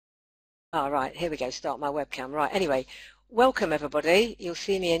All right, here we go, start my webcam. Right, anyway, welcome everybody. You'll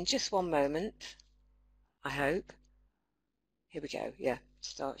see me in just one moment, I hope. Here we go, yeah,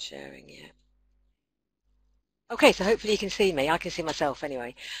 start sharing, yeah. Okay, so hopefully you can see me. I can see myself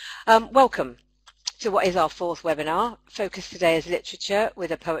anyway. Welcome to what is our fourth webinar. Focus today is literature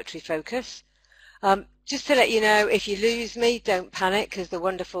with a poetry focus. Just to let you know, if you lose me, don't panic because the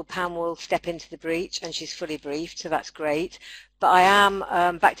wonderful Pam will step into the breach and she's fully briefed, so that's great. But I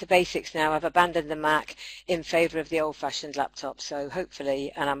am back to basics now. I've abandoned the Mac in favour of the old-fashioned laptop, so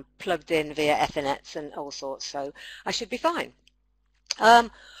hopefully, and I'm plugged in via Ethernet and all sorts, so I should be fine.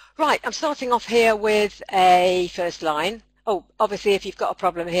 Right, I'm starting off here with a first line. Oh, obviously, if you've got a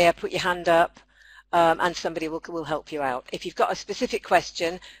problem here, put your hand up. And somebody will help you out. If you've got a specific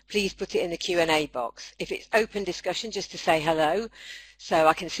question, please put it in the Q&A box. If it's open discussion, just to say hello. So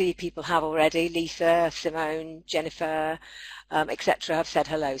I can see people have already. Lisa, Simone, Jennifer, etc. have said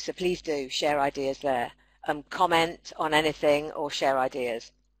hello. So please do share ideas there. Comment on anything or share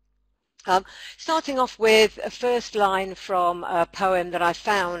ideas. Starting off with a first line from a poem that I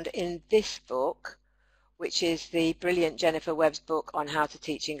found in this book, which is the brilliant Jennifer Webb's book on how to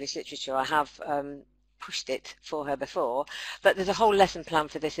teach English literature. I have pushed it for her before, but there's a whole lesson plan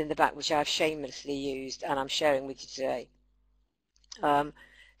for this in the back, which I have shamelessly used and I'm sharing with you today.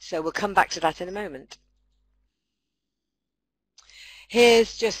 So we'll come back to that in a moment.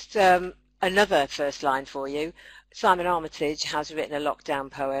 Here's just another first line for you. Simon Armitage has written a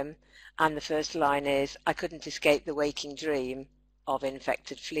lockdown poem, and the first line is, "I couldn't escape the waking dream of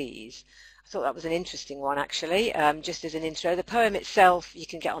infected fleas." I thought that was an interesting one, actually, just as an intro. The poem itself you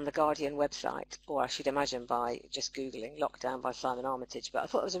can get on the Guardian website, or I should imagine by just Googling Lockdown by Simon Armitage, but I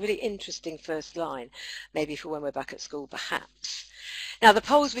thought it was a really interesting first line, maybe for when we're back at school, perhaps. Now, the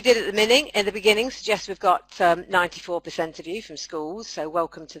polls we did at the beginning suggest we've got 94% of you from schools, so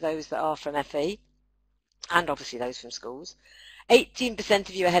welcome to those that are from FE, and obviously those from schools. 18%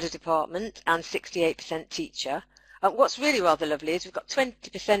 of you are head of department, and 68% teacher. What's really rather lovely is we've got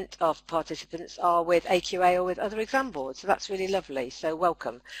 20% of participants are with AQA or with other exam boards, so that's really lovely, so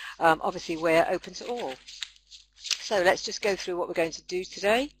welcome. Obviously we're open to all. So let's just go through what we're going to do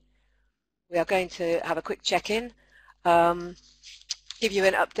today. We are going to have a quick check-in, give you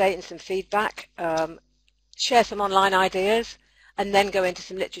an update and some feedback, share some online ideas, and then go into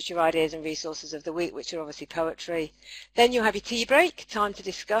some literature ideas and resources of the week, which are obviously poetry. Then you'll have your tea break, time to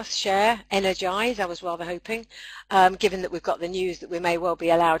discuss, share, energise, I was rather hoping, given that we've got the news that we may well be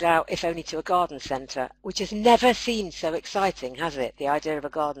allowed out, if only to a garden centre, which has never seemed so exciting, has it, the idea of a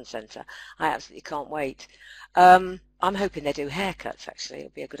garden centre? I absolutely can't wait. I'm hoping they do haircuts, actually. It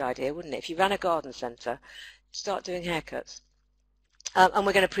would be a good idea, wouldn't it? If you ran a garden centre, start doing haircuts. And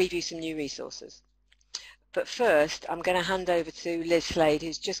we're going to preview some new resources. But first, I'm going to hand over to Liz Slade,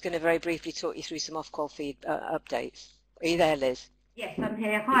 who's just going to very briefly talk you through some off-call feed updates. Are you there, Liz? Yes, I'm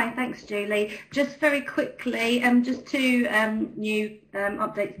here. Hi, thanks, Julie. Just very quickly, just two new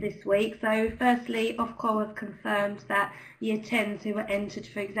updates this week. So firstly, Ofqual have confirmed that Year 10s who were entered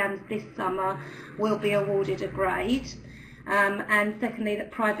for exams this summer will be awarded a grade. And secondly,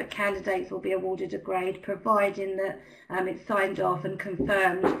 that private candidates will be awarded a grade, providing that it's signed off and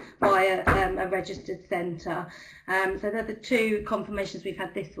confirmed by a registered centre. So they're the two confirmations we've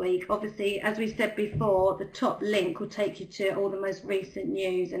had this week. Obviously, as we said before, the top link will take you to all the most recent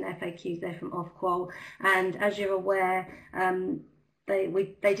news and FAQs there from Ofqual. And as you're aware,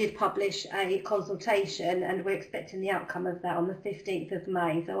 they did publish a consultation, and we're expecting the outcome of that on the 15th of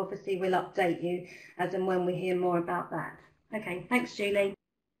May. So obviously we'll update you as and when we hear more about that. Okay, thanks, Julie.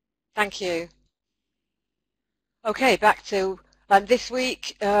 Thank you. Okay, back to this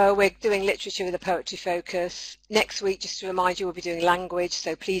week. We're doing literature with a poetry focus. Next week, just to remind you, we'll be doing language,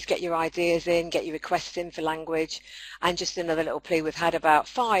 so please get your ideas in, get your requests in for language. And just another little plea, we've had about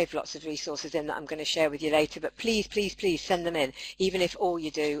 5 lots of resources in that I'm going to share with you later, but please, please, please send them in. Even if all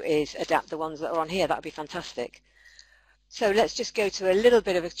you do is adapt the ones that are on here, that would be fantastic. So let's just go to a little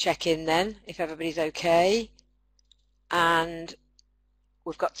bit of a check-in then, if everybody's okay. And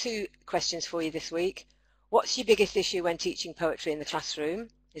we've got 2 questions for you this week. What's your biggest issue when teaching poetry in the classroom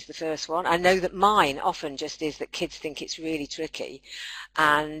is the first one. I know that mine often just is that kids think it's really tricky,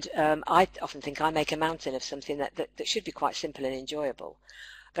 and I often think I make a mountain of something that should be quite simple and enjoyable.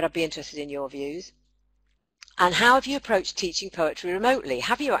 But I'd be interested in your views. And how have you approached teaching poetry remotely?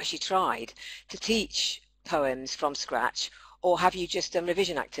 Have you actually tried to teach poems from scratch, or have you just done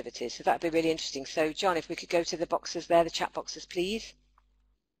revision activities? So that'd be really interesting. So John, if we could go to the boxes there, the chat boxes, please.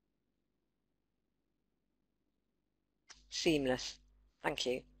 Seamless. Thank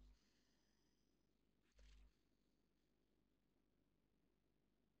you.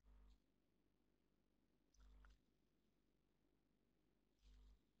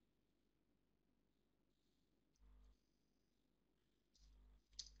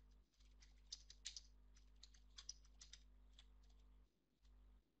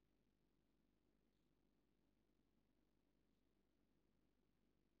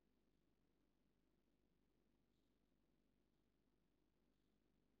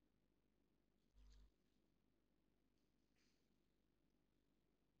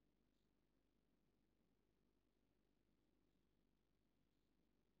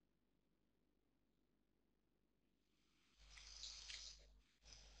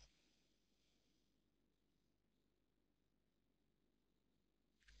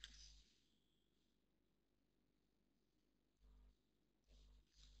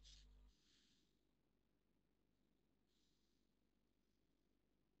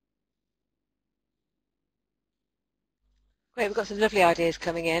 Great, we've got some lovely ideas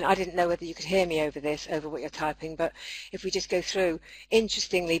coming in. I didn't know whether you could hear me over this, over what you're typing, but if we just go through,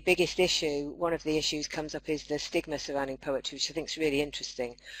 interestingly, biggest issue, one of the issues comes up is the stigma surrounding poetry, which I think is really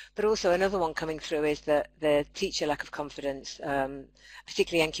interesting. But also another one coming through is the teacher lack of confidence,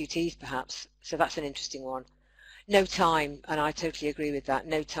 particularly NQTs perhaps, so that's an interesting one. No time, and I totally agree with that,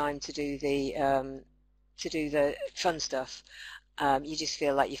 no time to do the fun stuff. You just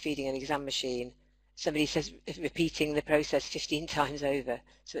feel like you're feeding an exam machine. Somebody says repeating the process 15 times over,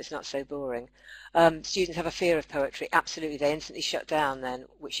 so it's not so boring. Students have a fear of poetry. Absolutely, they instantly shut down then,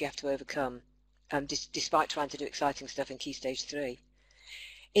 which you have to overcome, despite trying to do exciting stuff in Key Stage 3.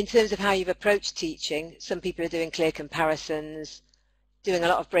 In terms of how you've approached teaching, some people are doing clear comparisons, doing a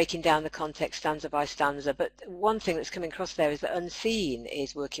lot of breaking down the context stanza by stanza, but one thing that's coming across there is that unseen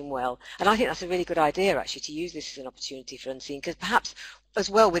is working well, and I think that's a really good idea actually to use this as an opportunity for unseen, because perhaps as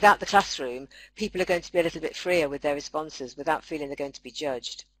well without the classroom people are going to be a little bit freer with their responses without feeling they're going to be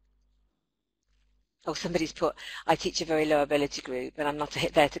judged. Oh, somebody's put, I teach a very low ability group and I'm not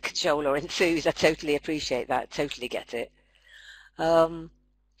there to cajole or enthuse. I totally appreciate that, totally get it.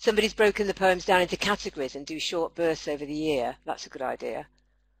 Somebody's broken the poems down into categories and do short bursts over the year. That's a good idea.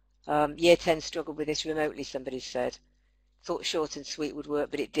 Year 10 struggled with this remotely, somebody said. Thought short and sweet would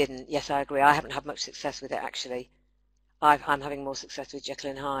work, but it didn't. Yes, I agree. I haven't had much success with it, actually. I'm having more success with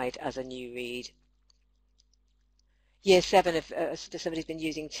Jekyll and Hyde as a new read. Year 7, somebody's been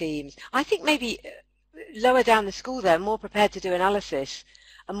using Teams. I think maybe lower down the school they're more prepared to do analysis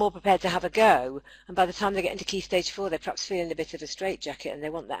and more prepared to have a go, and by the time they get into Key Stage 4 they're perhaps feeling a bit of a straitjacket and they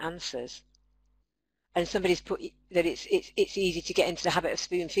want their answers. And somebody's put that it's easy to get into the habit of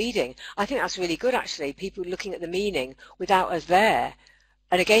spoon feeding. I think that's really good actually, people looking at the meaning without us there.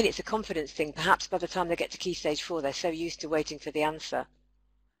 And again, it's a confidence thing. Perhaps by the time they get to Key Stage 4 they're so used to waiting for the answer.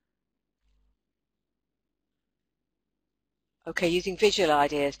 Okay, using visual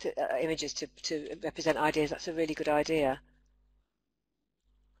ideas, images to represent ideas, that's a really good idea.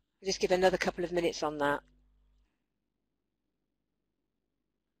 I'll just give another couple of minutes on that.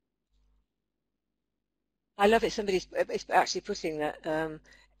 I love it. Somebody's actually putting that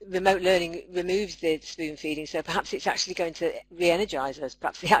remote learning removes the spoon feeding, so perhaps it's actually going to re-energize us.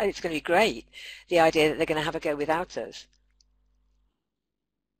 Perhaps it's going to be great, the idea that they're going to have a go without us.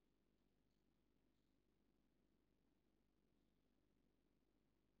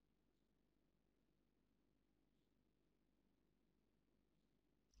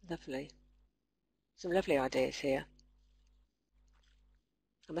 Lovely. Some lovely ideas here.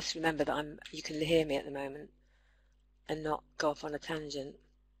 I must remember that you can hear me at the moment and not go off on a tangent.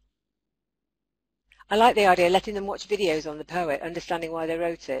 I like the idea of letting them watch videos on the poet, understanding why they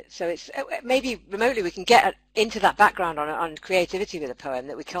wrote it. So it's maybe remotely we can get into that background on creativity with a poem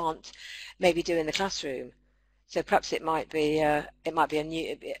that we can't maybe do in the classroom. So perhaps it might be a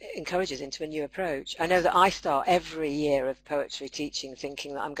new, it encourages into a new approach. I know that I start every year of poetry teaching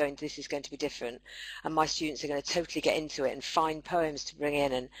thinking that this is going to be different, and my students are going to totally get into it and find poems to bring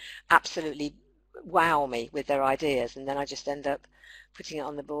in and absolutely wow me with their ideas, and then I just end up putting it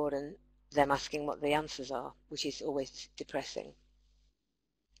on the board and them asking what the answers are, which is always depressing.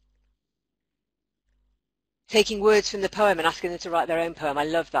 Taking words from the poem and asking them to write their own poem. I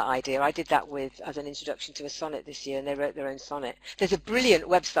love that idea. I did that as an introduction to a sonnet this year, and they wrote their own sonnet. There's a brilliant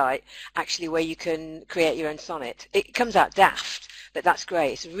website actually where you can create your own sonnet. It comes out daft, but that's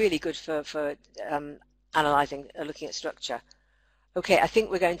great. It's really good for analysing, looking at structure. Okay, I think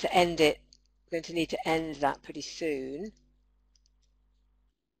we're going to end it. We're going to need to end that pretty soon.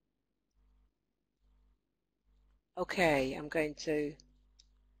 Okay, I'm going to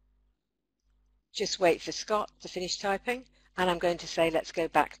just wait for Scott to finish typing, and I'm going to say let's go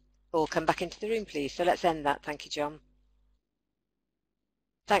back, or come back into the room please. So let's end that. Thank you, John.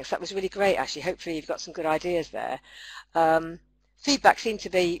 Thanks, that was really great actually. Hopefully you've got some good ideas there. Feedback seemed to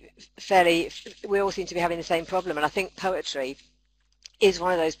be we all seem to be having the same problem, and I think poetry is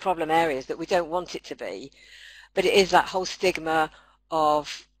one of those problem areas that we don't want it to be, but it is that whole stigma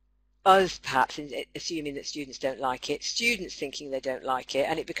of us perhaps assuming that students don't like it, students thinking they don't like it,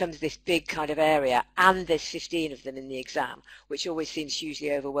 and it becomes this big kind of area, and there's 15 of them in the exam, which always seems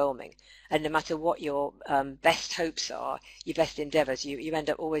hugely overwhelming. And no matter what your best hopes are, your best endeavours, you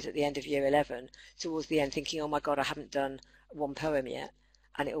end up always at the end of year 11, towards the end thinking, oh my God, I haven't done one poem yet,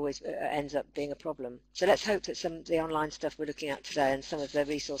 and it always ends up being a problem. So let's hope that some of the online stuff we're looking at today and some of the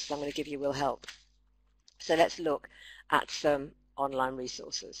resources I'm going to give you will help. So let's look at some online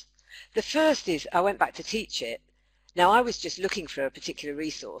resources. The first is, I went back to teach it. Now I was just looking for a particular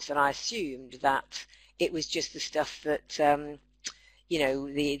resource and I assumed that it was just the stuff that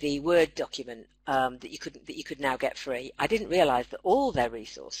the Word document that you could now get free. I didn't realize that all their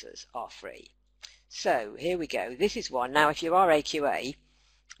resources are free. So here we go. This is one. Now, if you are AQA,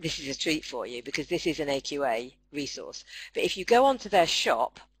 this is a treat for you because this is an AQA resource. But if you go onto their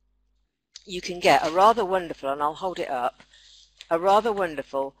shop, you can get a rather wonderful, and I'll hold it up, a rather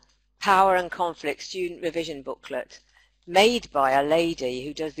wonderful Power and Conflict student revision booklet made by a lady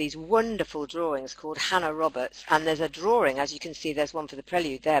who does these wonderful drawings called Hannah Roberts. And there's a drawing, as you can see, there's one for the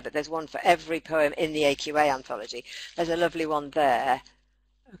prelude there, but there's one for every poem in the AQA anthology. There's a lovely one there.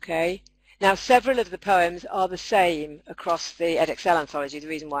 Okay. Now, several of the poems are the same across the EdXL anthology, the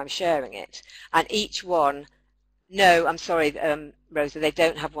reason why I'm sharing it. And each one, no, I'm sorry, Rosa, they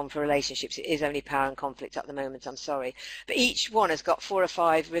don't have one for relationships. It is only Power and Conflict at the moment, I'm sorry. But each one has got 4 or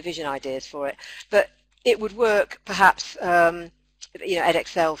 5 revision ideas for it. But it would work, perhaps,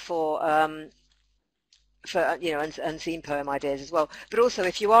 EdXL for unseen poem ideas as well. But also,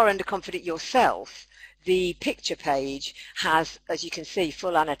 if you are underconfident yourself, the picture page has, as you can see,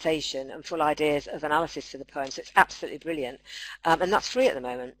 full annotation and full ideas of analysis for the poem, so it's absolutely brilliant. And that's free at the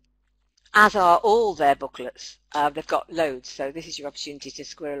moment, as are all their booklets. They've got loads, so this is your opportunity to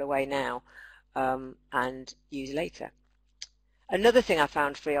squirrel away now and use later. Another thing I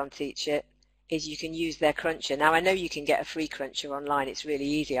found free on Teach It is you can use their cruncher. Now, I know you can get a free cruncher online. It's really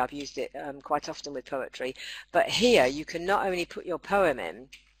easy. I've used it quite often with poetry. But here you can not only put your poem in,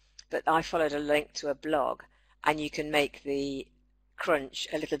 but I followed a link to a blog, and you can make the crunch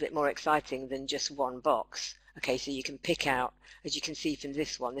a little bit more exciting than just one box. Okay, so you can pick out, as you can see from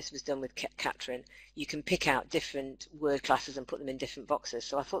this one, this was done with Catherine, you can pick out different word classes and put them in different boxes.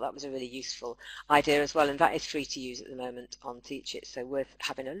 So I thought that was a really useful idea as well, and that is free to use at the moment on Teach It, so worth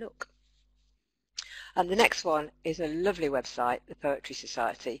having a look. And the next one is a lovely website, the Poetry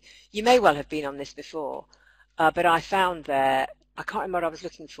Society. You may well have been on this before, but I found there, I can't remember what I was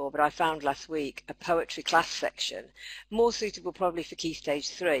looking for, but I found last week a poetry class section, more suitable probably for Key Stage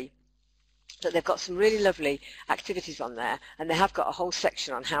 3. But they've got some really lovely activities on there, and they have got a whole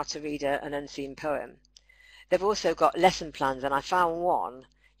section on how to read an unseen poem. They've also got lesson plans, and I found one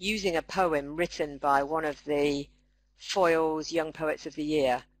using a poem written by one of the Foyle's Young Poets of the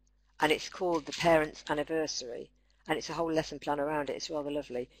Year, and it's called The Parents' Anniversary, and it's a whole lesson plan around it. It's rather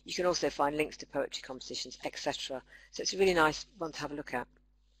lovely. You can also find links to poetry competitions, etc. So it's a really nice one to have a look at.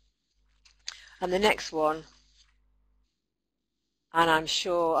 And the next one, and I'm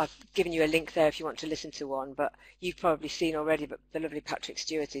sure I've given you a link there if you want to listen to one, but you've probably seen already, but the lovely Patrick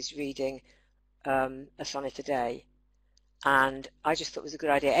Stewart is reading A Sonnet a Day. And I just thought it was a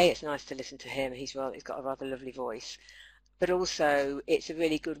good idea. A, it's nice to listen to him. He's got a rather lovely voice. But also it's a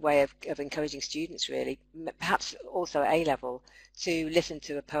really good way of encouraging students, really, perhaps also at A-level, to listen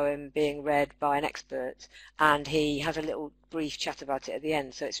to a poem being read by an expert, and he has a little brief chat about it at the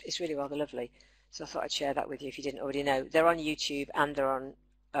end, so it's really rather lovely. So I thought I'd share that with you if you didn't already know. They're on YouTube and they're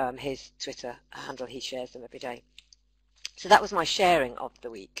on his Twitter handle. He shares them every day. So that was my sharing of the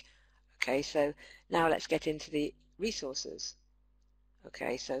week. Okay, so now let's get into the resources.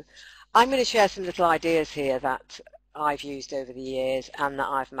 Okay, so I'm going to share some little ideas here that I've used over the years and that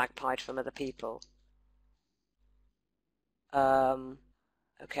I've magpied from other people.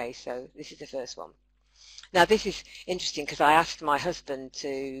 Okay, so this is the first one. Now this is interesting because I asked my husband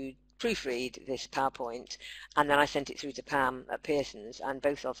to proofread this PowerPoint, and then I sent it through to Pam at Pearson's, and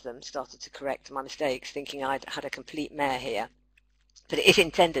both of them started to correct my mistakes, thinking I'd had a complete mare here. But it is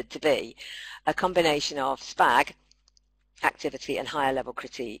intended to be a combination of SPAG, activity, and higher level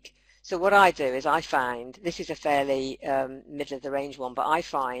critique. So what I do is I find, this is a fairly middle of the range one, but I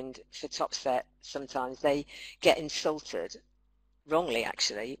find for top set sometimes they get insulted, wrongly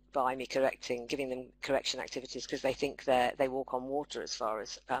actually, by me giving them correction activities because they think they walk on water as far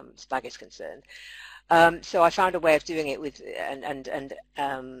as SPAG is concerned. So I found a way of doing it with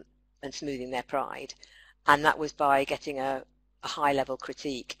and smoothing their pride, and that was by getting a high level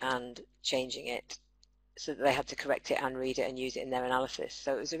critique and changing it so that they had to correct it and read it and use it in their analysis.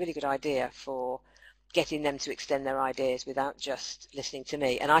 So it was a really good idea for getting them to extend their ideas without just listening to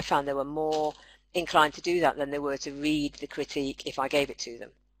me. And I found they were more inclined to do that than they were to read the critique if I gave it to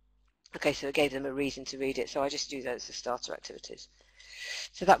them. Okay, so it gave them a reason to read it, so I just do those as starter activities.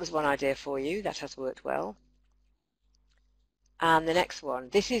 So that was one idea for you. That has worked well. And the next one,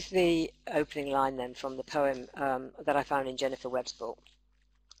 this is the opening line then from the poem that I found in Jennifer Webb's book.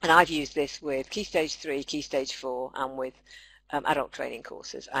 And I've used this with Key Stage 3, Key Stage 4, and with adult training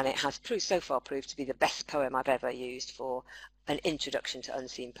courses, and it has so far proved to be the best poem I've ever used for an introduction to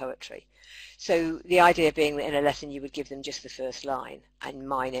unseen poetry. So the idea being that in a lesson you would give them just the first line and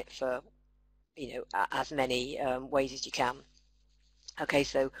mine it for, as many ways as you can. Okay,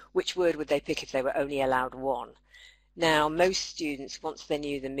 so which word would they pick if they were only allowed one? Now, most students, once they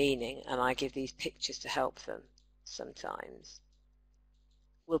knew the meaning, and I give these pictures to help them sometimes,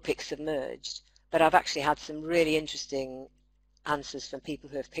 will pick submerged. But I've actually had some really interesting answers from people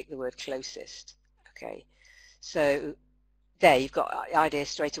who have picked the word closest. Okay, so there you've got ideas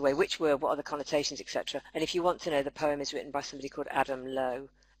straight away. Which word, what are the connotations, etc. And if you want to know, the poem is written by somebody called Adam Lowe,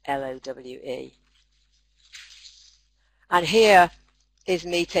 L-O-W-E. And here is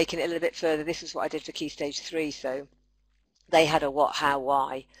me taking it a little bit further. This is what I did for Key Stage 3. So they had a what, how,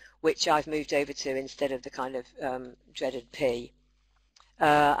 why, which I've moved over to instead of the kind of dreaded P.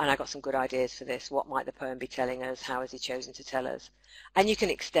 And I got some good ideas for this. What might the poem be telling us? How has he chosen to tell us? And you can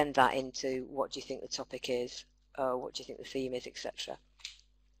extend that into what do you think the topic is, what do you think the theme is, etc.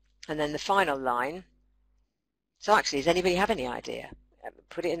 And then the final line. So actually, does anybody have any idea?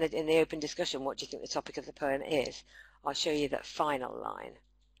 Put it in the open discussion. What do you think the topic of the poem is? I'll show you that final line.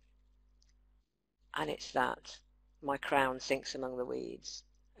 And it's that. My crown sinks among the weeds.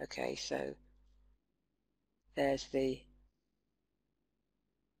 Okay, so there's the...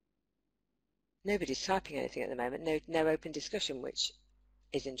 Nobody's typing anything at the moment. No open discussion, which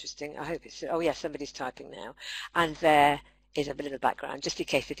is interesting. I hope it's... Oh, yeah, somebody's typing now. And there is a bit of a background, just in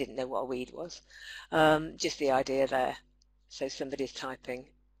case they didn't know what a weed was. Just the idea there. So somebody's typing.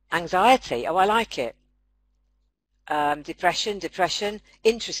 Anxiety. Oh, I like it. Depression.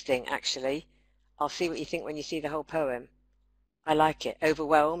 Interesting, actually. I'll see what you think when you see the whole poem. I like it.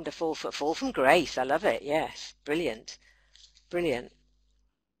 Overwhelmed, a fall from grace. I love it. Yes. Brilliant. Brilliant.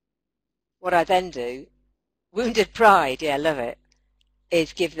 What I then do, wounded pride, yeah, love it,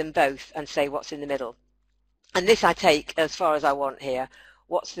 is give them both and say what's in the middle. And this I take as far as I want here.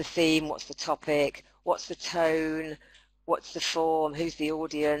 What's the theme? What's the topic? What's the tone? What's the form? Who's the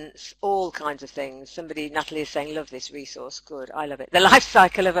audience? All kinds of things. Natalie is saying, love this resource. Good, I love it. The life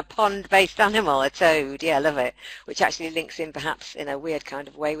cycle of a pond-based animal, a toad. Yeah, love it. Which actually links in perhaps in a weird kind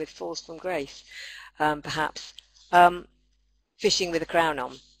of way with falls from grace. Perhaps. Fishing with a crown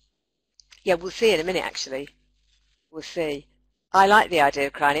on. Yeah, we'll see in a minute, actually. We'll see. I like the idea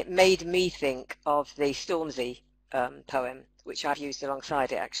of crown. It made me think of the Stormzy poem, which I've used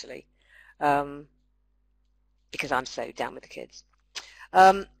alongside it, actually, because I'm so down with the kids.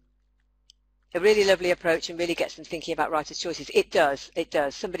 A really lovely approach and really gets them thinking about writer's choices. It does.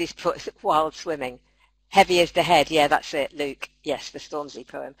 Somebody's put wild swimming. Heavy as the head. Yeah, that's it, Luke. Yes, the Stormzy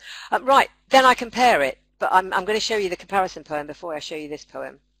poem. Right, then I compare it, but I'm going to show you the comparison poem before I show you this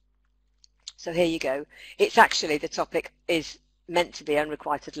poem. So here you go. It's actually, the topic is meant to be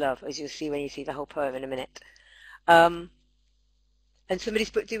unrequited love, as you'll see when you see the whole poem in a minute. And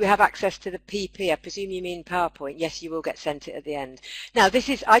somebody's put, do we have access to the PP? I presume you mean PowerPoint. Yes, you will get sent it at the end. Now,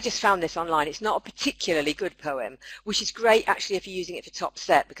 I just found this online. It's not a particularly good poem, which is great actually if you're using it for top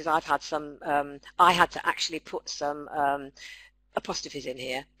set, because I've had some, I had to actually put some apostrophes in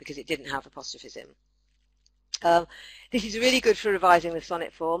here because it didn't have apostrophes in. This is really good for revising the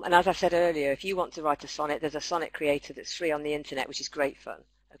sonnet form, and as I said earlier, if you want to write a sonnet, there's a sonnet creator that's free on the internet, which is great fun.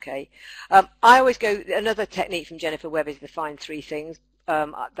 Okay, I always go, another technique from Jennifer Webb is to find 3 things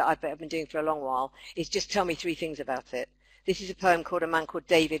that I've been doing for a long while, is just tell me 3 things about it. This is a poem called A Man Called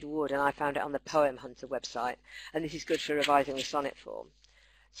David Wood, and I found it on the Poem Hunter website, and this is good for revising the sonnet form.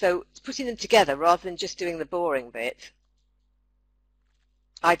 So putting them together rather than just doing the boring bit,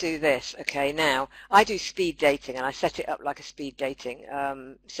 I do this. Okay, now I do speed dating, and I set it up like a speed dating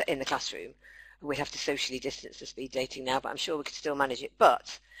in the classroom. We have to socially distance the speed dating now, but I'm sure we could still manage it.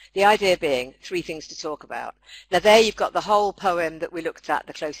 But the idea being 3 things to talk about. Now there you've got the whole poem that we looked at,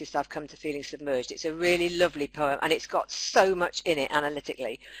 The Closest I've Come to Feeling Submerged. It's a really lovely poem, and it's got so much in it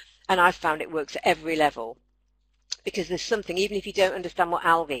analytically, and I've found it works at every level, because there's something, even if you don't understand what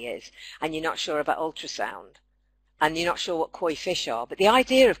algae is and you're not sure about ultrasound, and you're not sure what koi fish are, but the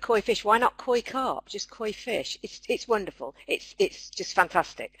idea of koi fish, why not koi carp, just koi fish? It's wonderful. It's just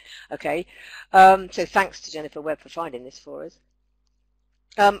fantastic. Okay, so thanks to Jennifer Webb for finding this for us.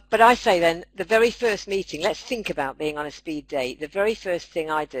 But I say then, the very first meeting, let's think about being on a speed date. The very first thing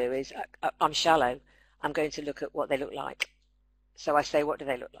I do is, I'm shallow. I'm going to look at what they look like. So I say, what do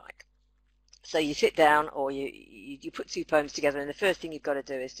they look like? So you sit down, or you put 2 poems together, and the first thing you've got to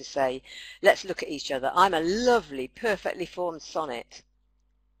do is to say, let's look at each other. I'm a lovely, perfectly formed sonnet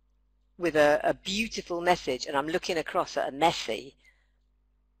with a beautiful message, and I'm looking across at a messy,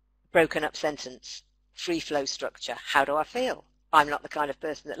 broken up sentence, free flow structure. How do I feel? I'm not the kind of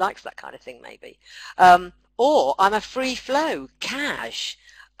person that likes that kind of thing, maybe. Or I'm a free flow, cash,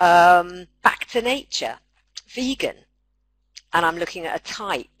 back to nature, vegan. And I'm looking at a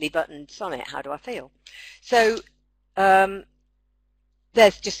tightly buttoned sonnet. How do I feel? So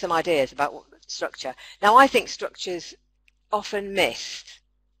there's just some ideas about structure. Now, I think structure's often missed.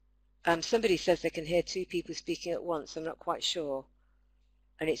 Somebody says they can hear two people speaking at once. I'm not quite sure,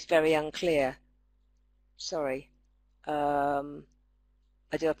 and it's very unclear. Sorry.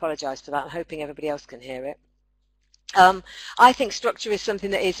 I do apologise for that. I'm hoping everybody else can hear it. I think structure is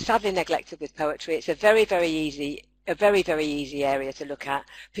something that is sadly neglected with poetry. It's a very, very easy area to look at,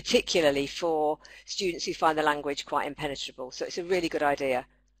 particularly for students who find the language quite impenetrable. So it's a really good idea.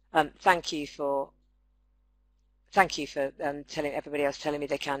 Thank you for telling everybody else telling me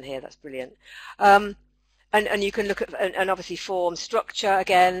they can hear. That's brilliant. And you can look at and obviously form structure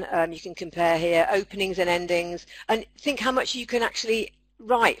again. You can compare here openings and endings, and think how much you can actually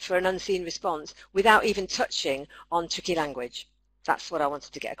write for an unseen response without even touching on tricky language. That's what I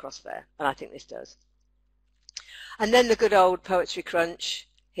wanted to get across there, and I think this does. And then the good old poetry crunch.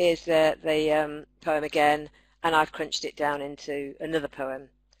 Here's the poem again, and I've crunched it down into another poem.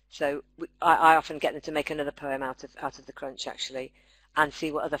 So I often get them to make another poem out of the crunch actually, and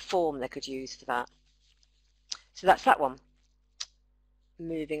see what other form they could use for that. So that's that one.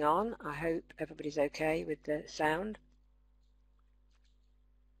 Moving on. I hope everybody's okay with the sound.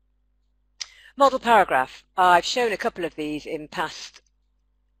 Model paragraph. I've shown a couple of these in past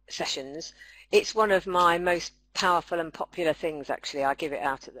sessions. It's one of my most powerful and popular things actually. I give it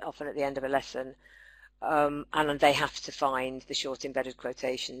out often at the end of a lesson, and they have to find the short embedded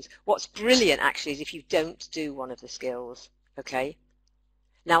quotations. What's brilliant actually is if you don't do one of the skills, okay?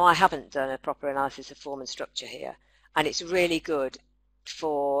 Now I haven't done a proper analysis of form and structure here, and it's really good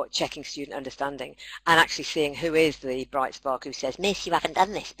for checking student understanding and actually seeing who is the bright spark who says, "Miss, you haven't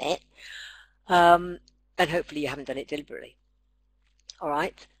done this bit." And hopefully you haven't done it deliberately. All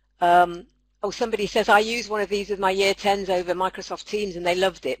right. Oh, somebody says, I use one of these with my year 10s over Microsoft Teams and they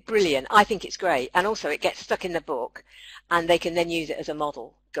loved it. Brilliant. I think it's great. And also it gets stuck in the book and they can then use it as a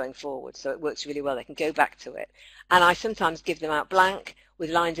model going forward. So it works really well. They can go back to it. And I sometimes give them out blank with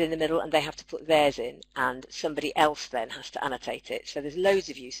lines in the middle and they have to put theirs in and somebody else then has to annotate it. So there's loads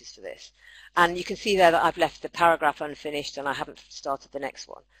of uses for this. And you can see there that I've left the paragraph unfinished and I haven't started the next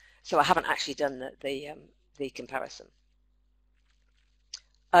one. So I haven't actually done the comparison.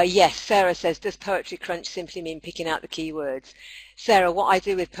 Yes, Sarah says, does poetry crunch simply mean picking out the key words? Sarah, what I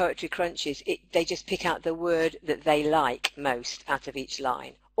do with poetry crunch is they just pick out the word that they like most out of each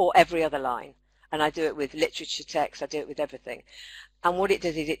line, or every other line. And I do it with literature text, I do it with everything. And what it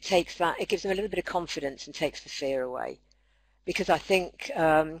does is it takes that, it gives them a little bit of confidence and takes the fear away. Because I think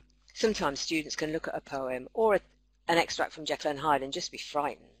sometimes students can look at a poem or an extract from Jekyll and Hyde and just be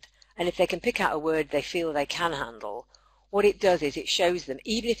frightened. And if they can pick out a word they feel they can handle, what it does is it shows them,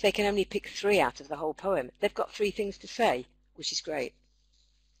 even if they can only pick 3 out of the whole poem, they've got 3 things to say, which is great.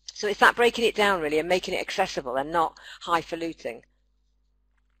 So it's that breaking it down really and making it accessible and not highfalutin.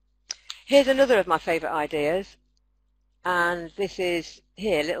 Here's another of my favourite ideas, and this is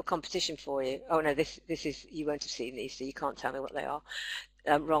here, a little competition for you. Oh no, this is, you won't have seen these, so you can't tell me what they are.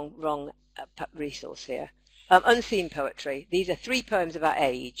 Wrong resource here. Unseen poetry. These are 3 poems about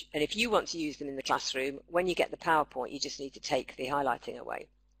age, and if you want to use them in the classroom, when you get the PowerPoint, you just need to take the highlighting away.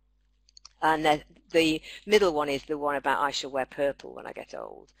 And the middle one is the one about I shall wear purple when I get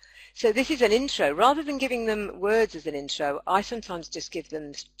old. So this is an intro. Rather than giving them words as an intro, I sometimes just give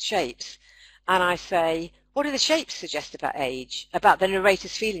them shapes, and I say, what do the shapes suggest about age, about the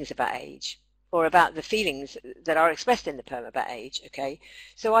narrator's feelings about age? Or about the feelings that are expressed in the poem about age, okay?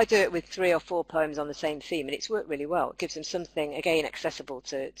 So I do it with 3 or 4 poems on the same theme, and it's worked really well. It gives them something, again, accessible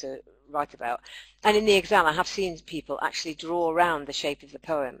to write about. And in the exam, I have seen people actually draw around the shape of the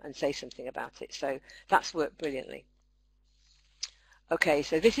poem and say something about it. So that's worked brilliantly. Okay,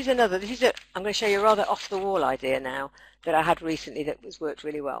 so this is I'm going to show you a rather off-the-wall idea now that I had recently that was worked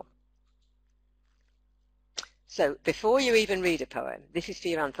really well. So before you even read a poem, this is for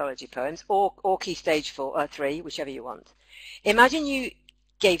your anthology poems or Key Stage 4 or 3, whichever you want. Imagine you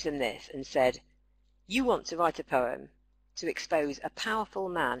gave them this and said, you want to write a poem to expose a powerful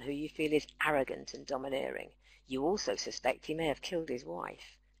man who you feel is arrogant and domineering. You also suspect he may have killed his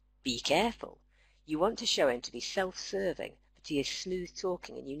wife. Be careful. You want to show him to be self-serving, but he is smooth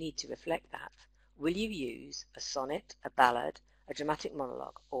talking and you need to reflect that. Will you use a sonnet, a ballad, a dramatic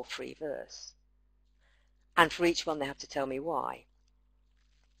monologue, or free verse? And for each one they have to tell me why.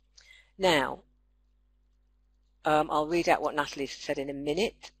 Now, I'll read out what Natalie said in a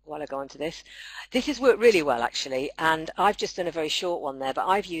minute while I go on to this. This has worked really well actually, and I've just done a very short one there, but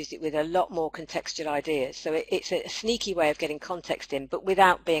I've used it with a lot more contextual ideas. So it's a sneaky way of getting context in, but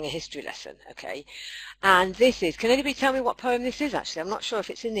without being a history lesson, okay? And this is, can anybody tell me what poem this is actually? I'm not sure if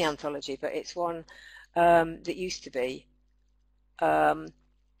it's in the anthology, but it's one that used to be. And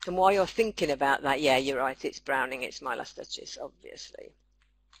while you're thinking about that, yeah, you're right, it's Browning, it's My Last Duchess, obviously.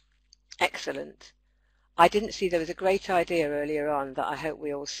 Excellent. I didn't see, there was a great idea earlier on that I hope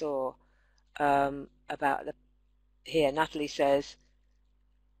we all saw about here. Natalie says,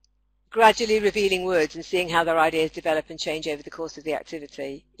 gradually revealing words and seeing how their ideas develop and change over the course of the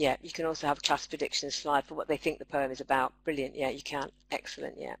activity. Yeah, you can also have a class predictions slide for what they think the poem is about. Brilliant, yeah, you can.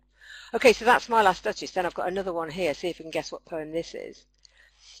 Excellent, yeah. Okay, so that's My Last Duchess. Then I've got another one here. See if you can guess what poem this is.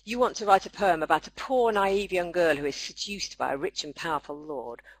 You want to write a poem about a poor, naive young girl who is seduced by a rich and powerful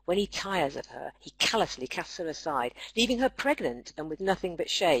lord. When he tires of her, he callously casts her aside, leaving her pregnant and with nothing but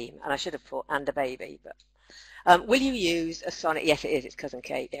shame. And I should have thought, and a baby. But will you use a sonnet? Yes, it is. It's Cousin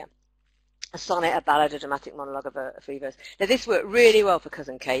Kate, yeah. A sonnet, a ballad, a dramatic monologue of a free verse. Now, this worked really well for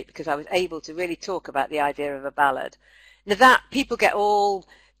Cousin Kate because I was able to really talk about the idea of a ballad. Now, that people get all,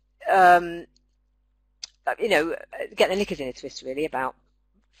 get the knickers in a twist, really, about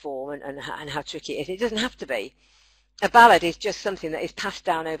form and how tricky it is. It doesn't have to be. A ballad is just something that is passed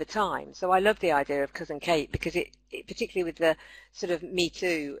down over time. So I love the idea of Cousin Kate because it particularly with the sort of Me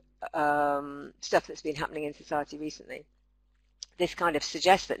Too stuff that's been happening in society recently, this kind of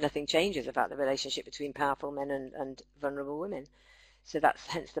suggests that nothing changes about the relationship between powerful men and vulnerable women. So that's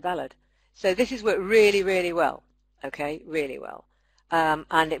hence the ballad. So this has worked really, really well. Okay, really well.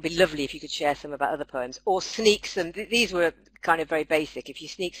 And it'd be lovely if you could share some about other poems or sneak some. These were kind of very basic. If you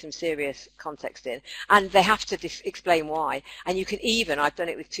sneak some serious context in, and they have to explain why. And you can even, I've done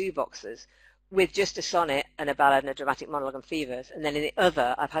it with 2 boxes, with just a sonnet and a ballad and a dramatic monologue and fevers. And then in the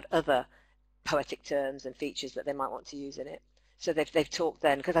other, I've had other poetic terms and features that they might want to use in it. So they've talked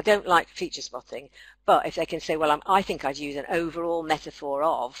then, because I don't like feature spotting, but if they can say, well, I think I'd use an overall metaphor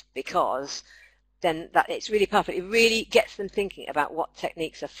of, because, then that it's really perfect. It really gets them thinking about what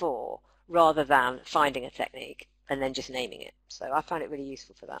techniques are for, rather than finding a technique and then just naming it. So I find it really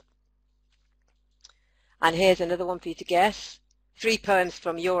useful for that. And here's another one for you to guess. 3 poems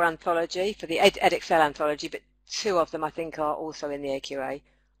from your anthology, for the EdXL anthology, but 2 of them I think are also in the AQA,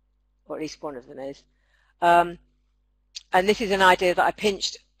 or at least one of them is. And this is an idea that I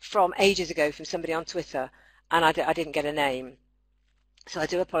pinched from ages ago from somebody on Twitter, and I didn't get a name. So I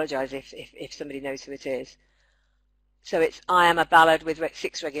do apologise if somebody knows who it is. So it's, I am a ballad with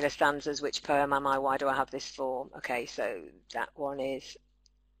 6 regular stanzas. Which poem am I? Why do I have this form? Okay, so that one is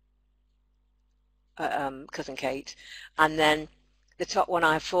Cousin Kate. And then the top one,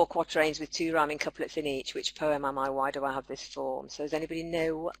 I have 4 quatrains with 2 rhyming couplets in each. Which poem am I? Why do I have this form? So does anybody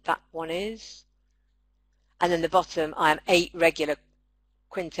know what that one is? And then the bottom, I am 8 regular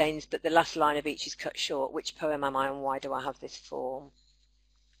quintains, but the last line of each is cut short. Which poem am I and why do I have this form?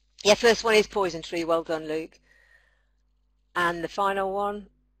 Yeah, first one is Poison Tree. Well done, Luke. And the final one,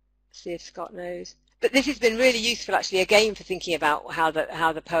 see if Scott knows. But this has been really useful, actually, again, for thinking about how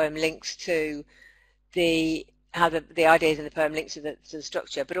the poem links to how the ideas in the poem link to the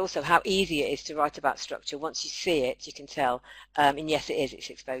structure, but also how easy it is to write about structure. Once you see it, you can tell. And yes, it is.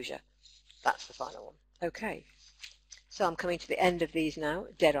 It's exposure. That's the final one. Okay. So I'm coming to the end of these now,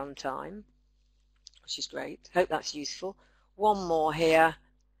 dead on time, which is great. Hope that's useful. One more here.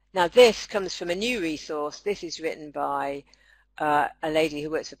 Now this comes from a new resource. This is written by a lady who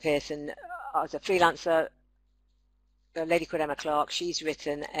works for Pearson as a freelancer, a lady called Emma Clark. She's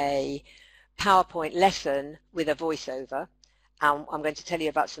written a PowerPoint lesson with a voiceover. And I'm going to tell you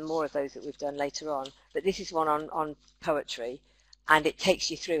about some more of those that we've done later on. But this is one on poetry, and it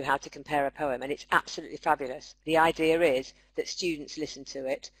takes you through how to compare a poem, and it's absolutely fabulous. The idea is that students listen to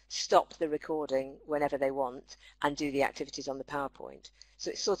it, stop the recording whenever they want, and do the activities on the PowerPoint.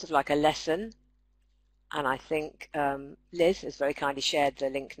 So it's sort of like a lesson, and I think Liz has very kindly shared the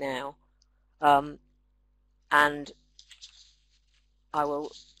link now, and I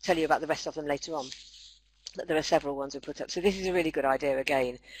will tell you about the rest of them later on. But there are several ones we put up. So this is a really good idea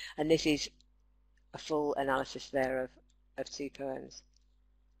again, and this is a full analysis there of 2 poems.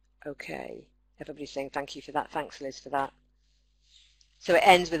 Okay, everybody's saying thank you for that. Thanks, Liz, for that. So it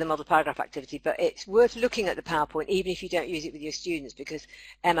ends with a model paragraph activity, but it's worth looking at the PowerPoint even if you don't use it with your students, because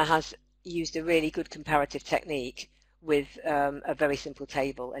Emma has used a really good comparative technique with a very simple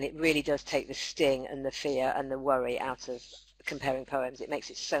table, and it really does take the sting and the fear and the worry out of comparing poems. It makes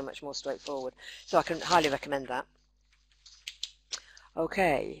it so much more straightforward. So I can highly recommend that.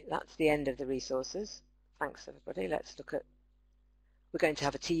 Okay, that's the end of the resources. Thanks, everybody. Let's look at, we're going to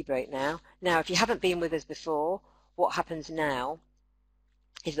have a tea break now. Now, if you haven't been with us before, what happens now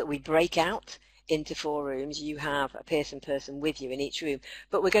is that we break out into 4 rooms. You have a Pearson person with you in each room,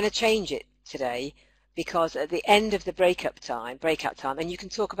 but we're going to change it today because at the end of the breakout time, and you can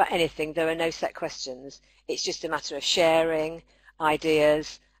talk about anything, there are no set questions. It's just a matter of sharing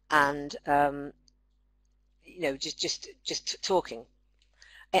ideas, and just talking,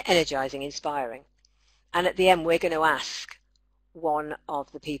 energizing, inspiring. And at the end, we're going to ask one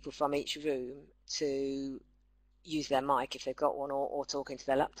of the people from each room to use their mic if they've got one, or talk into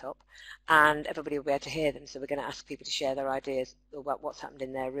their laptop, and everybody will be able to hear them. So we're going to ask people to share their ideas about what's happened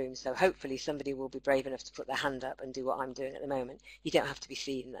in their room. So hopefully somebody will be brave enough to put their hand up and do what I'm doing at the moment. You don't have to be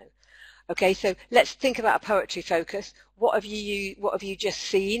seen though. Okay, so let's think about a poetry focus. What have you just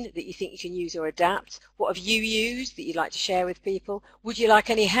seen that you think you can use or adapt? What have you used that you'd like to share with people? Would you like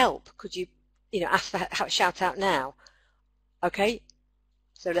any help? Could you ask for shout out now? Okay,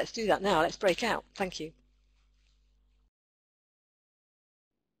 so let's do that now. Let's break out. Thank you.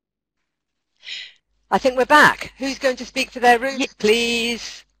 I think we're back. Who's going to speak for their rooms,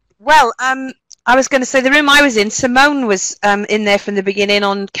 please? Well, I was going to say the room I was in, Simone was in there from the beginning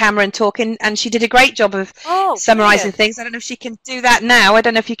on camera and talking, and she did a great job of summarising things. I don't know if she can do that now. I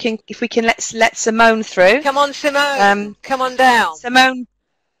don't know if we can let Simone through. Come on, Simone. Come on down. Simone.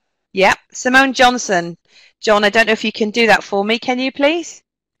 Yeah, Simone Johnson. John, I don't know if you can do that for me. Can you please?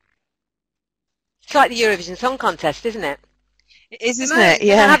 It's like the Eurovision Song Contest, isn't it? It is, isn't it?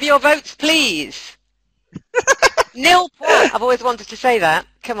 Yeah. Have your votes, please. Nil point. I've always wanted to say that.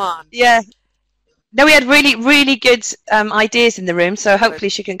 Come on. Yeah. No, we had really, really good ideas in the room, so hopefully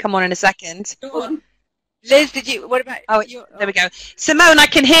she can come on in a second. Go on. Liz, what about... Oh, there we go. Simone, I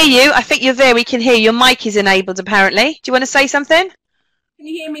can hear you. I think you're there. We can hear you. Your mic is enabled, apparently. Do you want to say something? Can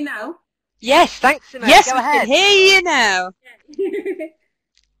you hear me now? Yes, thanks, Simone. Yes, go ahead. I can hear you now.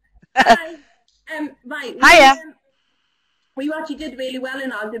 Hi. Right. Hiya. We actually did really well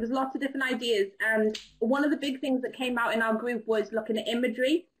in ours. There was lots of different ideas, and one of the big things that came out in our group was looking at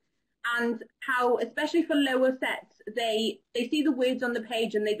imagery and how, especially for lower sets, they see the words on the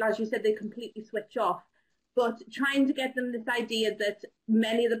page and they, as you said, they completely switch off. But trying to get them this idea that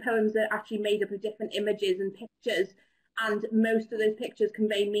many of the poems are actually made up of different images and pictures, and most of those pictures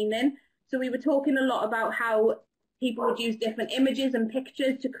convey meaning. So we were talking a lot about how people would use different images and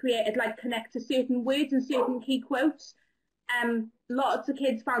pictures to create, like, connect to certain words and certain key quotes. Lots of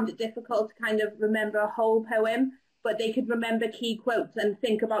kids found it difficult to kind of remember a whole poem, but they could remember key quotes and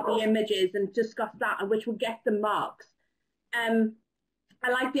think about the images and discuss that, and which would get them marks. I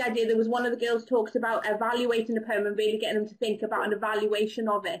like the idea. There was one of the girls talks about evaluating a poem and really getting them to think about an evaluation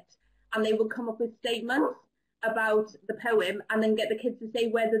of it, and they would come up with statements about the poem and then get the kids to say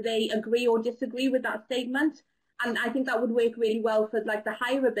whether they agree or disagree with that statement. And I think that would work really well for, like, the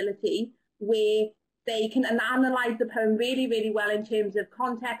higher ability, where they can analyse the poem really, really well in terms of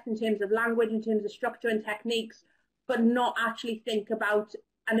context, in terms of language, in terms of structure and techniques, but not actually think about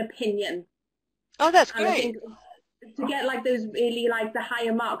an opinion. Oh, that's great. And I think to get, like, those really, like, the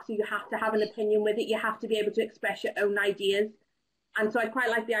higher marks, you have to have an opinion with it. You have to be able to express your own ideas. And so I quite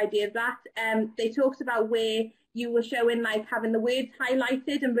like the idea of that. They talked about where you were showing, like, having the words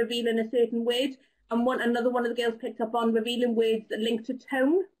highlighted and revealing a certain word. And another one of the girls picked up on revealing words that link to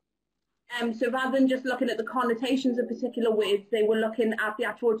tone. So rather than just looking at the connotations of particular words, they were looking at the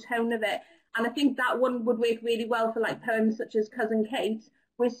actual tone of it. And I think that one would work really well for, like, poems such as Cousin Kate,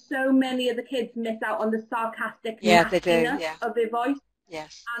 where so many of the kids miss out on the sarcastic nastiness of their voice.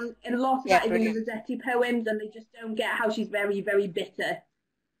 Yes. And a lot of that is in the Rossetti poems, and they just don't get how she's very, very bitter.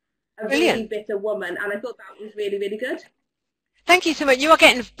 A really bitter woman. And I thought that was really, really good. Thank you so much. You are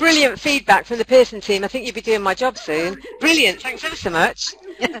getting brilliant feedback from the Pearson team. I think you'll be doing my job soon. Brilliant. Thanks ever so much.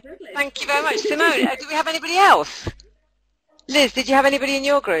 Thank you very much. Simone, do we have anybody else? Liz, did you have anybody in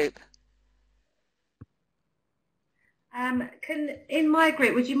your group? In my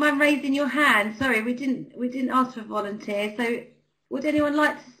group, would you mind raising your hand? Sorry, we didn't ask for volunteers. So would anyone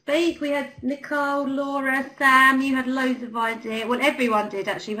like to speak? We had Nicole, Laura, Sam. You had loads of ideas. Well, everyone did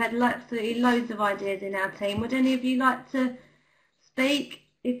actually. We had absolutely loads of ideas in our team. Would any of you like to speak?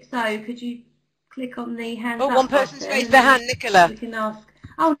 If so, could you click on the hands up one person's raised their hand, Nicola. We can ask.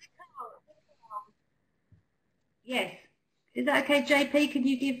 Oh, Nicole. Yes. Is that okay, JP? Can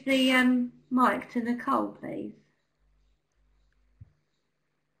you give the mic to Nicole, please?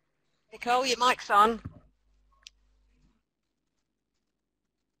 Nicole, your mic's on.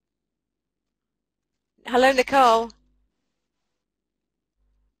 Hello, Nicole.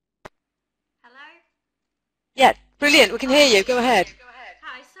 Hello? Yeah, brilliant. We can hear you. Go ahead.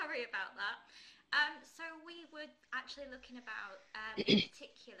 Hi, sorry about that. So we were actually looking about, in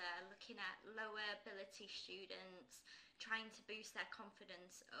particular, looking at lower ability students, trying to boost their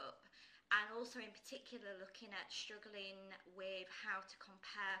confidence up, and also in particular looking at struggling with how to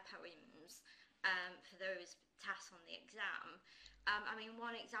compare poems for those tasks on the exam. I mean,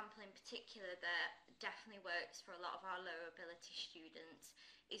 one example in particular that definitely works for a lot of our lower ability students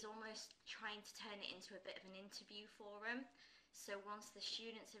is almost trying to turn it into a bit of an interview forum. So once the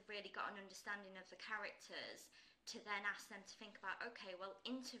students have really got an understanding of the characters, to then ask them to think about, okay, well,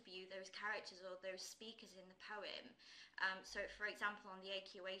 interview those characters or those speakers in the poem. So for example, on the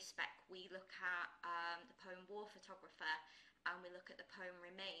AQA spec, we look at the poem War Photographer, and we look at the poem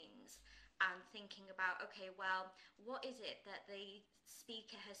Remains, and thinking about, okay, well, what is it that the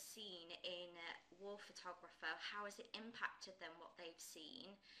speaker has seen in War Photographer? How has it impacted them, what they've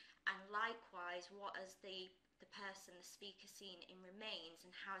seen? And likewise, what has the person, the speaker, seen in Remains,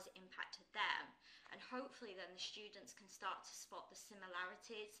 and how has it impacted them? And hopefully then the students can start to spot the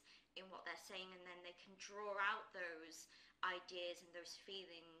similarities in what they're saying, and then they can draw out those ideas and those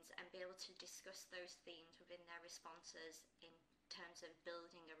feelings and be able to discuss those themes within their responses in terms of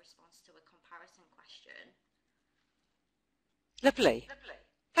building a response to a comparison question. Lovely.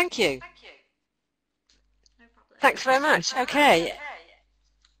 Thank you. No problem. Thanks very much. Okay.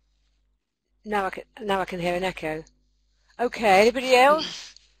 Now I can hear an echo. Okay, anybody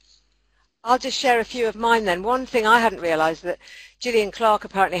else? I'll just share a few of mine then. One thing I hadn't realised, that Gillian Clark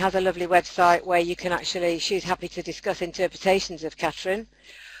apparently has a lovely website where you can actually, she's happy to discuss interpretations of Catherine.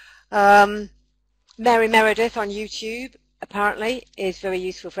 Mary Meredith on YouTube apparently is very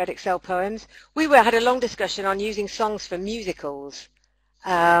useful for Edexcel poems. We had a long discussion on using songs for musicals,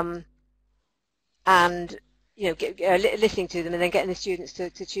 and listening to them and then getting the students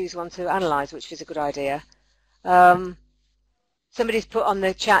to choose one to analyse, which was a good idea. Somebody's put on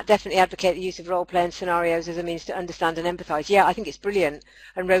the chat, definitely advocate the use of role-playing scenarios as a means to understand and empathise. Yeah, I think it's brilliant.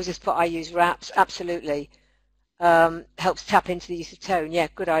 And Rose has put, I use raps, absolutely. Helps tap into the use of tone. Yeah,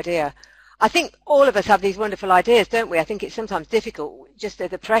 good idea. I think all of us have these wonderful ideas, don't we? I think it's sometimes difficult, just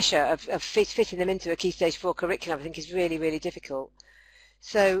the pressure of fitting them into a Key Stage 4 curriculum, I think is really, really difficult.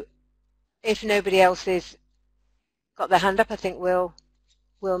 So if nobody else has got their hand up, I think we'll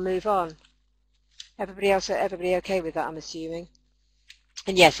move on. Everybody okay with that, I'm assuming?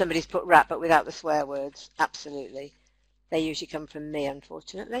 And yes, somebody's put rap, but without the swear words. Absolutely. They usually come from me,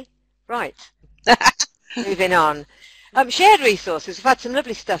 unfortunately. Right. Moving on. Shared resources. We've had some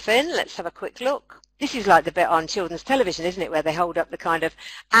lovely stuff in. Let's have a quick look. This is like the bit on children's television, isn't it, where they hold up the kind of...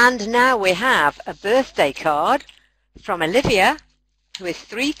 And now we have a birthday card from Olivia, who is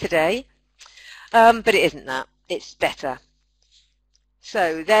 3 today. But it isn't that. It's better.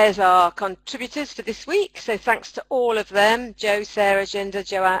 So there's our contributors for this week. So thanks to all of them, Joe, Sarah, Jinder,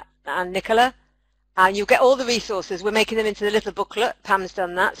 Joanne and Nicola. And you'll get all the resources. We're making them into the little booklet. Pam's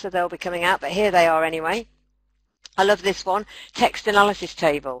done that, so they'll be coming out. But here they are anyway. I love this one, text analysis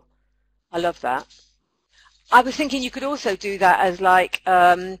table. I love that. I was thinking you could also do that as like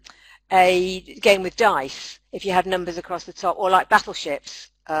a game with dice, if you had numbers across the top, or like battleships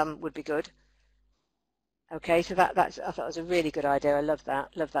would be good. Okay, so I thought it was a really good idea. I love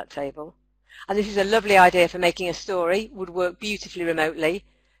that table. And this is a lovely idea for making a story, would work beautifully remotely.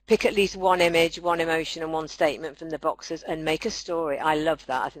 Pick at least one image, one emotion and one statement from the boxes and make a story. I love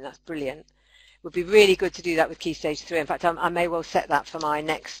that. I think that's brilliant. It would be really good to do that with Key Stage 3. In fact, I may well set that for my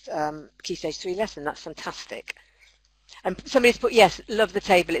next Key Stage 3 lesson. That's fantastic. And somebody's put, yes, love the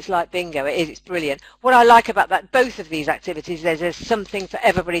table. It's like bingo. It is. It's brilliant. What I like about that, both of these activities, there's something for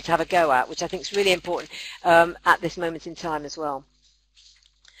everybody to have a go at, which I think is really important at this moment in time as well.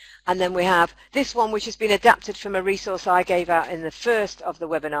 And then we have this one, which has been adapted from a resource I gave out in the first of the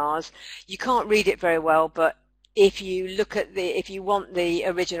webinars. You can't read it very well, but if you look at if you want the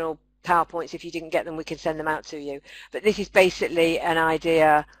original PowerPoints, if you didn't get them, we can send them out to you. But this is basically an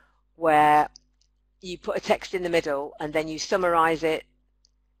idea where you put a text in the middle and then you summarize it,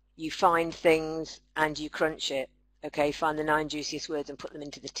 you find things and you crunch it. Okay, find the 9 juiciest words and put them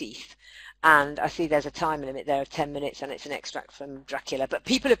into the teeth. And I see there's a time limit there of 10 minutes and it's an extract from Dracula. But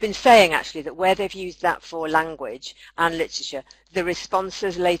people have been saying actually that where they've used that for language and literature, the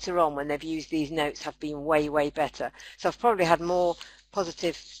responses later on when they've used these notes have been way, way better. So I've probably had more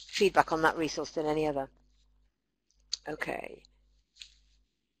positive feedback on that resource than any other. Okay.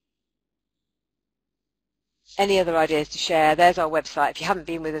 Any other ideas to share? There's our website. If you haven't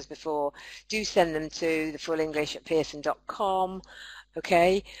been with us before, do send them to thefullenglish@pearson.com.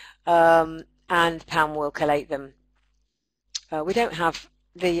 Okay, and Pam will collate them. We don't have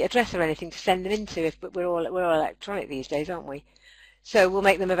the address or anything to send them into, but we're all electronic these days, aren't we? So we'll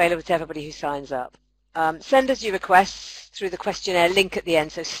make them available to everybody who signs up. Send us your requests through the questionnaire link at the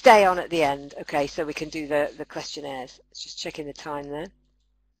end. So stay on at the end, okay, so we can do the questionnaires. Let's just check in the time there.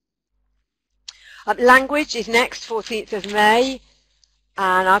 Language is next, 14th of May.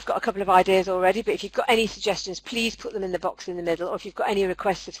 And I've got a couple of ideas already, but if you've got any suggestions, please put them in the box in the middle, or if you've got any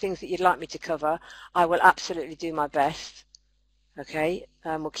requests of things that you'd like me to cover, I will absolutely do my best. Okay,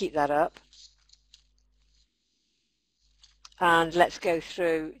 we'll keep that up. And let's go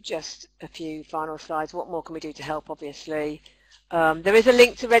through just a few final slides. What more can we do to help, obviously? There is a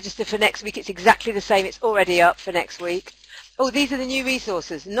link to register for next week. It's exactly the same. It's already up for next week. Oh, these are the new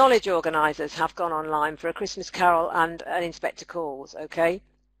resources. Knowledge organisers have gone online for A Christmas Carol and an Inspector Calls, okay?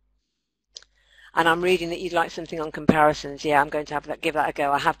 And I'm reading that you'd like something on comparisons. Yeah, I'm going to give that a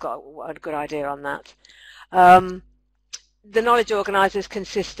go. I have got a good idea on that. The knowledge organisers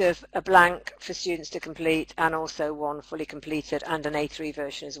consist of a blank for students to complete and also one fully completed and an A3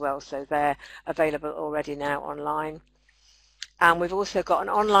 version as well, so they're available already now online. And we've also got an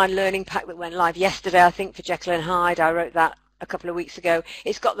online learning pack that went live yesterday, I think, for Jekyll and Hyde. I wrote that a couple of weeks ago.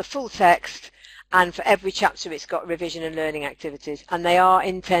 It's got the full text, and for every chapter it's got revision and learning activities, and they are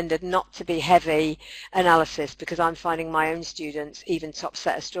intended not to be heavy analysis, because I'm finding my own students, even top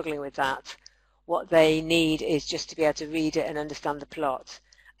set, are struggling with that. What they need is just to be able to read it and understand the plot,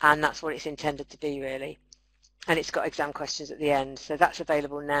 and that's what it's intended to be, really. And it's got exam questions at the end, so that's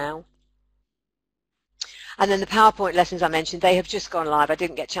available now. And then the PowerPoint lessons I mentioned, they have just gone live. I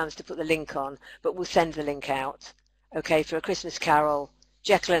didn't get a chance to put the link on, but we'll send the link out, okay, for A Christmas Carol,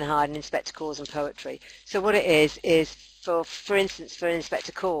 Jekyll and Hyde, and Inspector Calls and Poetry. So what it is for instance, for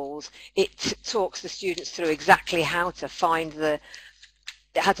Inspector Calls, it talks the students through exactly how to find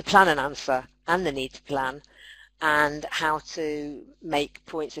how to plan an answer and the need to plan, and how to make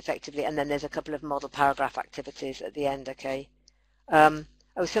points effectively. And then there's a couple of model paragraph activities at the end, okay?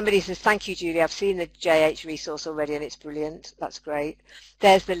 Oh, somebody says, thank you, Julie. I've seen the JH resource already and it's brilliant. That's great.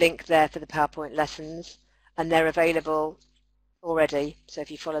 There's the link there for the PowerPoint lessons, and they're available already. So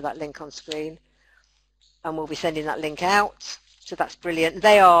if you follow that link on screen, and we'll be sending that link out. So that's brilliant.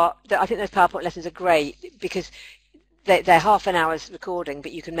 I think those PowerPoint lessons are great because they're half an hour's recording,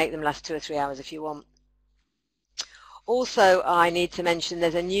 but you can make them last 2 or 3 hours if you want. Also, I need to mention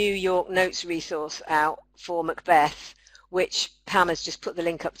there's a new York Notes resource out for Macbeth, which Pam has just put the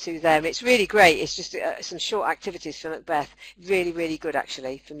link up to there. It's really great. It's just some short activities for Macbeth. Really, really good,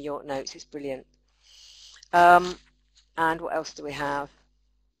 actually, from York Notes. It's brilliant. And what else do we have?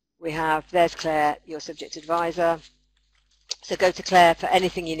 There's Claire, your subject advisor. So go to Claire for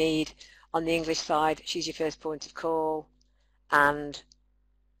anything you need on the English side. She's your first point of call. And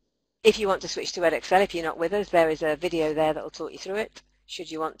if you want to switch to Edexcel, if you're not with us, there is a video there that will talk you through it, should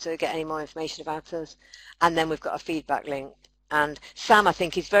you want to get any more information about us. And then we've got a feedback link. And Sam, I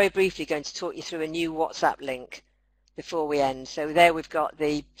think, is very briefly going to talk you through a new WhatsApp link before we end. So there we've got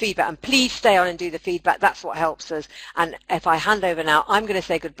the feedback. And please stay on and do the feedback. That's what helps us. And if I hand over now, I'm going to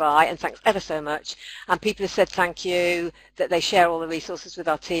say goodbye and thanks ever so much. And people have said thank you, that they share all the resources with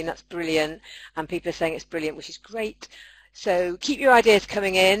our team. That's brilliant. And people are saying it's brilliant, which is great. So keep your ideas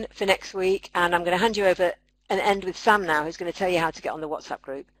coming in for next week. And I'm going to hand you over and end with Sam now, who's going to tell you how to get on the WhatsApp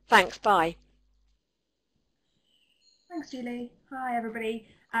group. Thanks. Bye. Thanks, Julie. Hi, everybody.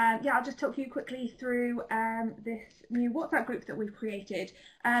 Yeah, I'll just talk you quickly through this new WhatsApp group that we've created.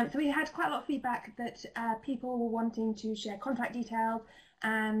 So we had quite a lot of feedback that people were wanting to share contact details,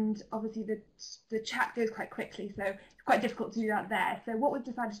 and obviously the chat goes quite quickly, so it's quite difficult to do that there. So what we've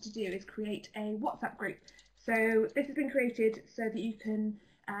decided to do is create a WhatsApp group. So this has been created so that you can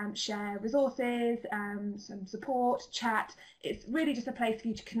share resources, some support, chat. It's really just a place for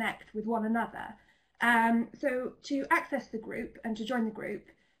you to connect with one another. So to access the group and to join the group,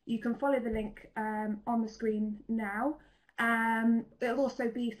 you can follow the link on the screen now. It'll also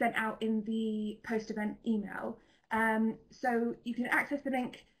be sent out in the post-event email. So you can access the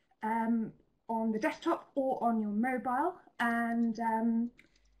link on the desktop or on your mobile, and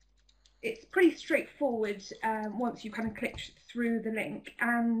it's pretty straightforward once you kind of click through the link.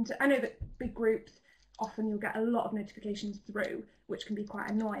 And I know that big groups, often you'll get a lot of notifications through, which can be quite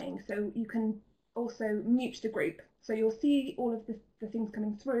annoying. So you can also mute the group. So you'll see all of the things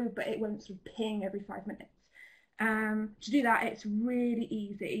coming through, but it won't sort of ping every 5 minutes. To do that, it's really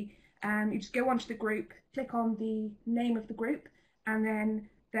easy. You just go onto the group, click on the name of the group, and then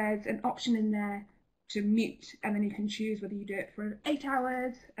there's an option in there to mute, and then you can choose whether you do it for 8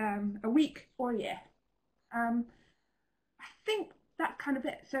 hours, a week, or a year. I think that's kind of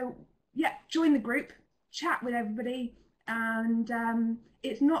it. So yeah, join the group, chat with everybody, and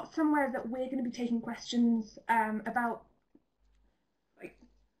it's not somewhere that we're going to be taking questions about like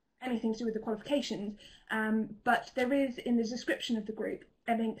anything to do with the qualifications, but there is in the description of the group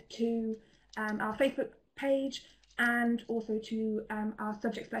a link to our Facebook page and also to our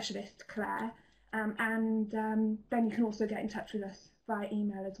subject specialist, Claire, and then you can also get in touch with us via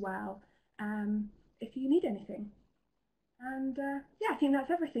email as well if you need anything. And yeah, I think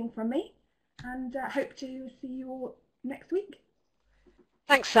that's everything from me, and hope to see you all next week.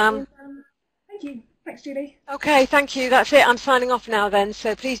 Thanks, Sam. And, thank you. Thanks, Julie. Okay, thank you. That's it. I'm signing off now then.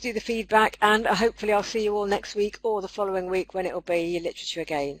 So please do the feedback, and hopefully I'll see you all next week or the following week when it will be literature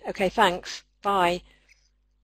again. Okay, thanks. Bye.